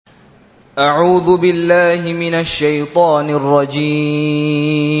أعوذ بالله من الشيطان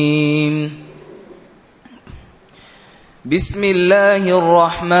الرجيم. بسم الله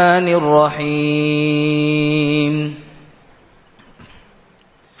الرحمن الرحيم.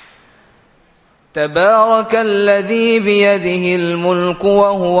 تبارك الذي بيده الملك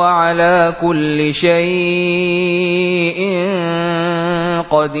وهو على كل شيء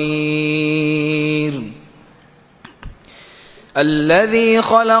قدير. الذي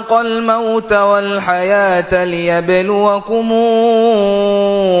خلق الموت والحياة ليبلوكم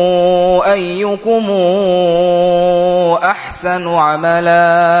أيكم أحسن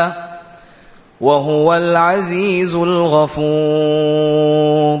عملا وهو العزيز الغفور.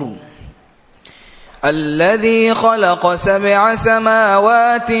 الذي خلق 7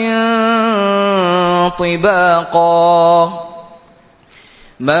 سماوات طباقا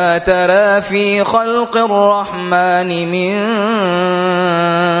ما ترى في خلق الرحمن من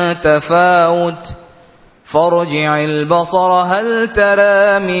تفاوت فارجع البصر هل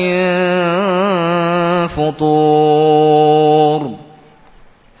ترى من فطور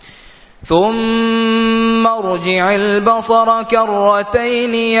ثم ارجع البصر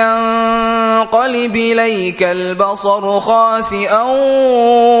كرتين ينقلب إليك البصر خاسئا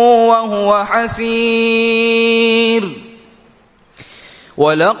وهو حسير.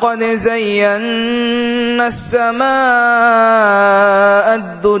 ولقد زينا السماء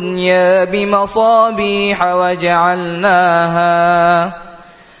الدنيا بمصابيح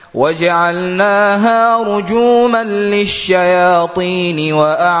وجعلناها رجوما للشياطين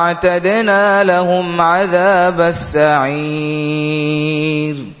وأعتدنا لهم عذاب السعير.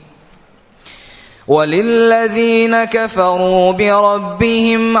 وللذين كفروا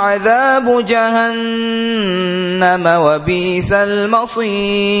بربهم عذاب جهنم وبئس المصير.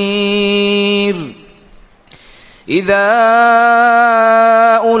 إذا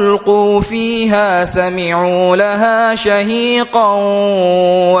ألقوا فيها سمعوا لها شهيقا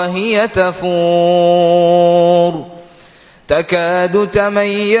وهي تفور تكاد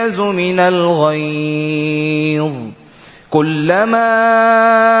تميز من الغيظ. كلما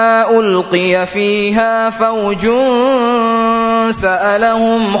ألقي فيها فوج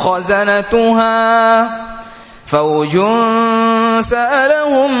سألهم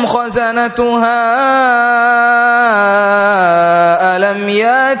خزنتها ألم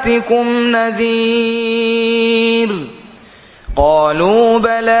ياتكم نذير قالوا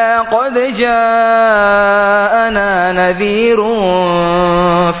بلى قد جاءنا نذير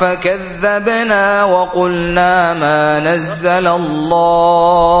فكذبنا وقلنا ما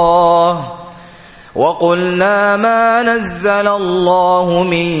نزل الله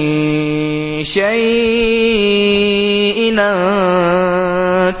من شيء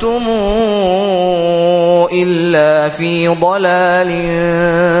أنتم إلا في ضلال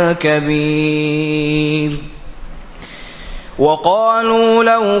كبير. وقالوا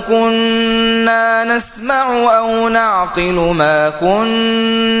لو كنا نسمع أو نعقل ما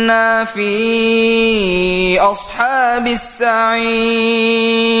كنا في أصحاب السعير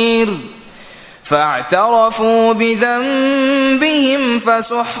فاعترفوا بذنبهم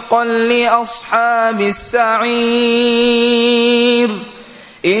فسحقا لأصحاب السعير.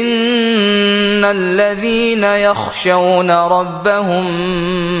 إن الذين يخشون ربهم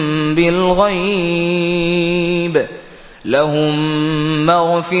بالغيب لهم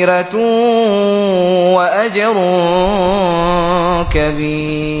مغفرة وأجر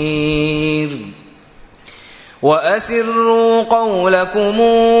كبير. وأسروا قولكم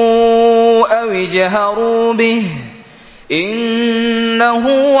أو اجهروا به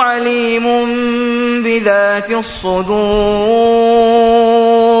إنه عليم بذات الصدور.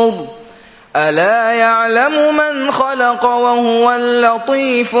 ألا يعلم من خلق وهو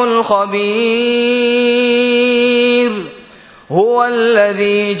اللطيف الخبير. هو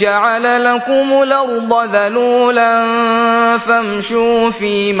الذي جعل لكم الأرض ذلولا فامشوا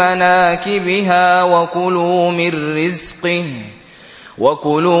في مناكبها وكلوا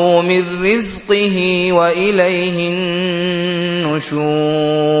من رزقه وإليه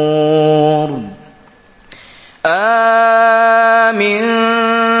النشور. آمنتم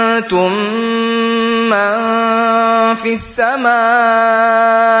من في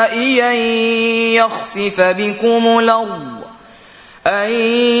السماء أن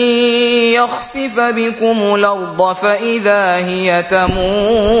يخسف بكم الأرض فإذا هي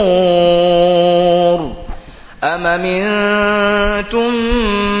تمور. أم أمنتم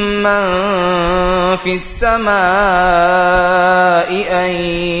من في السماء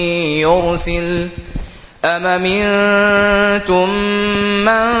أَمْ أَمِنْتُمْ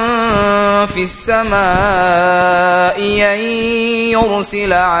مَنْ فِي السَّمَاءِ أَنْ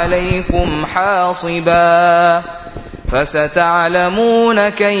يُرْسِلَ عَلَيْكُمْ حَاصِبًا فَسَتَعْلَمُونَ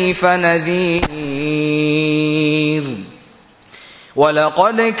كَيْفَ نَذِيرِ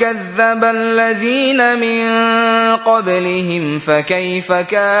وَلَقَدْ كَذَّبَ الَّذِينَ مِنْ قَبْلِهِمْ فَكَيْفَ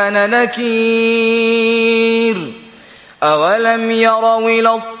كَانَ نَكِيرِ أَوَلَمْ يَرَوْا إِلَى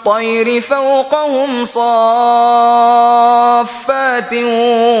الطَّيْرِ فَوْقَهُمْ صَافَّاتٍ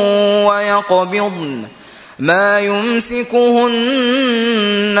وَيَقْبِضْنَ مَا يُمْسِكُهُنَّ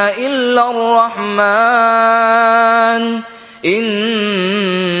إِلَّا الرَّحْمَنُ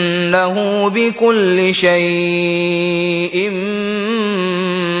إِنَّهُ بِكُلِّ شَيْءٍ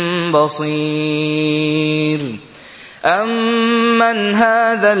بَصِيرٌ أَمَّنْ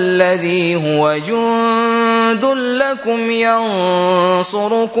هَذَا الَّذِي هُوَ جُندٌ لَّكُمْ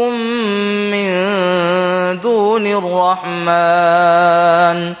يَنصُرُكُم مِّن دُونِ الرَّحْمَنِ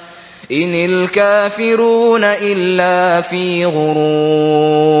إِنِ الْكَافِرُونَ إِلَّا فِي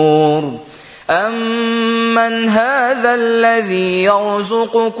غُرُورٍ أَمَّنْ هَذَا الَّذِي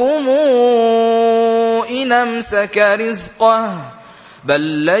يَرْزُقُكُمْ إِنْ أَمْسَكَ رِزْقَهُ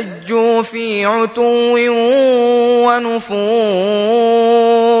بَل لَّجُّوا فِي عُتُوٍّ وَنُفُورٍ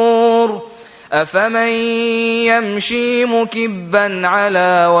أَفَمَن يَمْشِي مُكِبًّا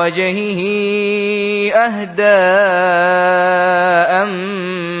عَلَىٰ وَجْهِهِ أَهْدَىٰ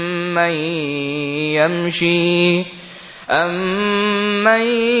أَمَّن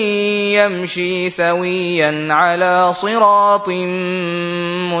يَمْشِي سَوِيًّا عَلَىٰ صِرَاطٍ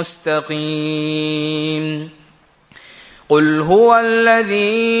مُّسْتَقِيمٍ قُلْ هُوَ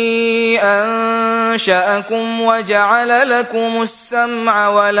الَّذِي أَنشَأَكُمْ وَجَعَلَ لَكُمُ السَّمْعَ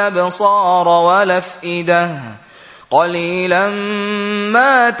وَالْأَبْصَارَ وَالْأَفْئِدَةَ قَلِيلًا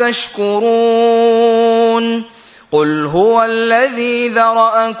مَّا تَشْكُرُونَ قُلْ هُوَ الَّذِي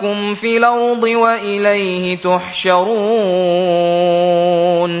ذَرَأَكُمْ فِي الْأَرْضِ وَإِلَيْهِ تُحْشَرُونَ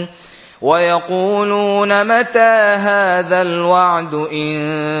وَيَقُولُونَ مَتَىٰ هَٰذَا الْوَعْدُ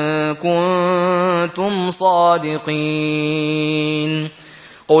إِن كُنتُمْ صَادِقِينَ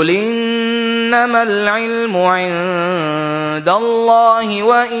قُلْ إِنَّمَا الْعِلْمُ عِندَ اللَّهِ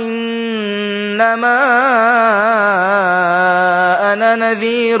وَإِنَّمَا أَنَا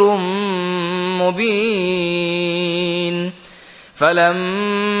نَذِيرٌ مُّبِينٌ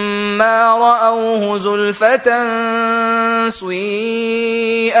فَلَمَّا رَأَوْهُ زُلْفَةً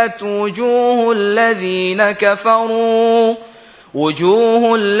سِيئَتْ وُجُوهُ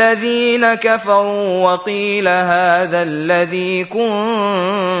الَّذِينَ كَفَرُوا وَقِيلَ هَٰذَا الَّذِي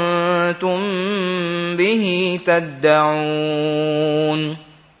كُنتُم بِهِ تَدَّعُونَ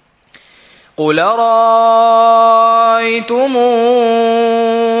قُلْ أَرَأَيْتُمْ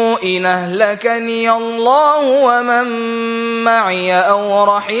إِنْ أَهْلَكَنِيَ اللَّهُ وَمَن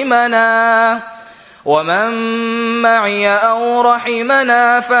مَّعِيَ أَوْ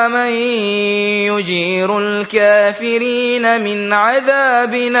رَحِمَنَا فَمَن يُجِيرُ الْكَافِرِينَ مِنْ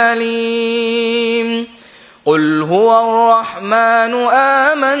عَذَابٍ أَلِيمٍ قُلْ هُوَ الرَّحْمَٰنُ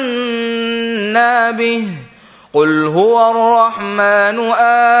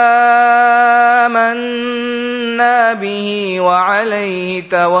آمَنَّا بِهِ وَعَلَيْهِ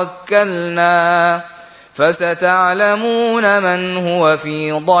تَوَكَّلْنَا فَسَتَعْلَمُونَ مَنْ هُوَ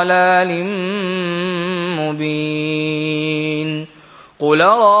فِي ضَلَالٍ مُّبِينٍ قُلْ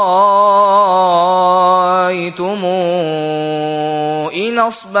أَرَأَيْتُمْ إِنْ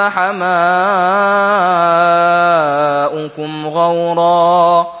أَصْبَحَ مَاؤُكُمْ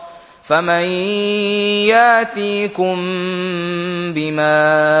غَوْرًا فَمَن يَأْتِيكُم بِمَاءٍ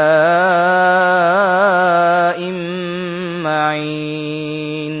مَّعِينٍ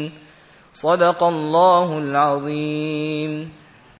صدق الله العظيم.